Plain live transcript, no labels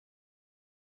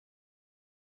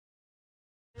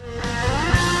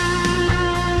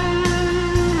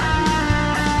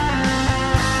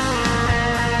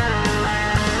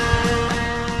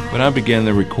When I begin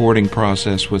the recording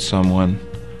process with someone,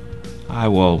 I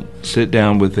will sit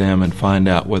down with them and find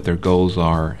out what their goals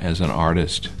are as an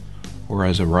artist or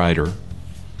as a writer.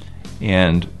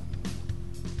 And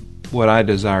what I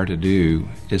desire to do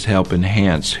is help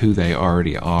enhance who they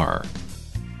already are.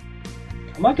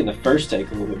 I'm liking the first take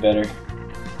a little bit better.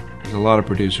 There's a lot of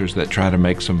producers that try to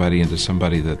make somebody into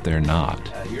somebody that they're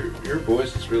not. Your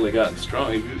voice has really gotten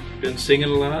strong. Have you been singing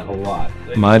a lot? A lot.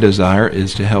 My desire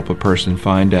is to help a person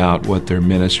find out what their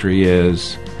ministry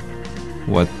is,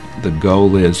 what the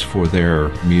goal is for their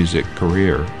music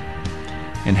career,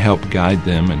 and help guide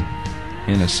them and,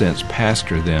 in a sense,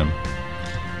 pastor them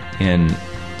in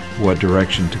what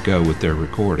direction to go with their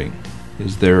recording.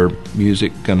 Is their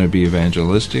music going to be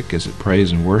evangelistic? Is it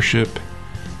praise and worship?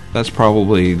 That's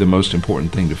probably the most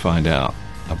important thing to find out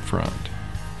up front.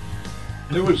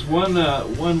 There was one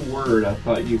word I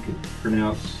thought you could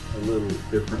pronounce a little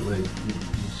differently. You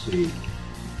see,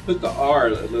 put the R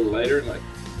a little later, like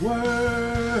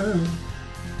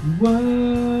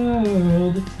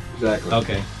world. Exactly.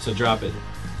 Okay, so drop it.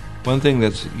 One thing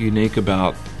that's unique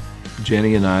about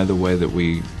Jenny and I, the way that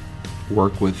we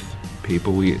work with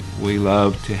people, we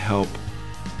love to help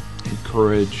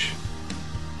encourage,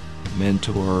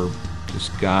 mentor,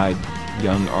 just guide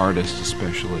young artists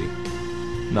especially,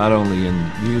 not only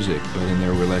in music but in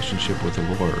their relationship with the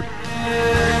Lord.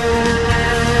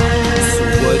 So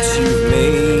what you've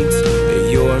made are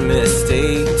your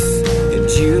mistakes, and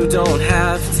you don't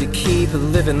have to keep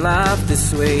living life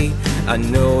this way. I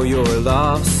know you're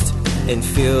lost and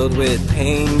filled with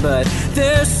pain, but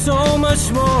there's so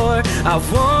much more I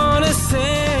want to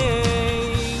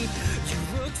say. You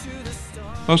look to the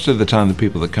stars. Most of the time the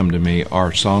people that come to me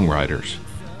are songwriters.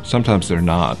 Sometimes they're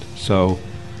not, so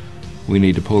we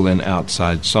need to pull in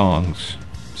outside songs.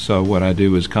 So what I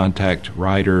do is contact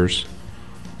writers,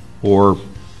 or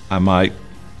I might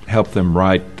help them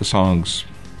write the songs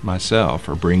myself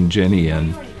or bring Jenny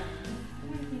in.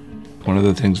 One of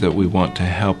the things that we want to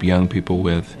help young people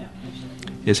with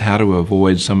is how to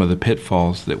avoid some of the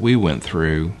pitfalls that we went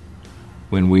through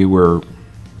when we were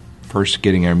first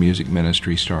getting our music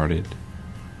ministry started,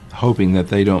 hoping that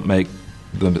they don't make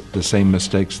the same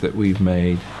mistakes that we've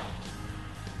made.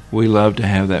 We love to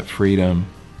have that freedom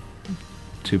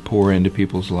to pour into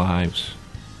people's lives,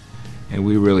 and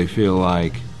we really feel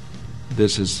like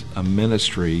this is a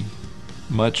ministry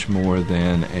much more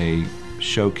than a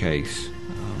showcase,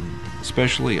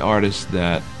 especially artists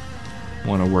that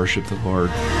want to worship the Lord.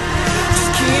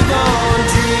 Just keep on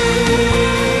dreaming.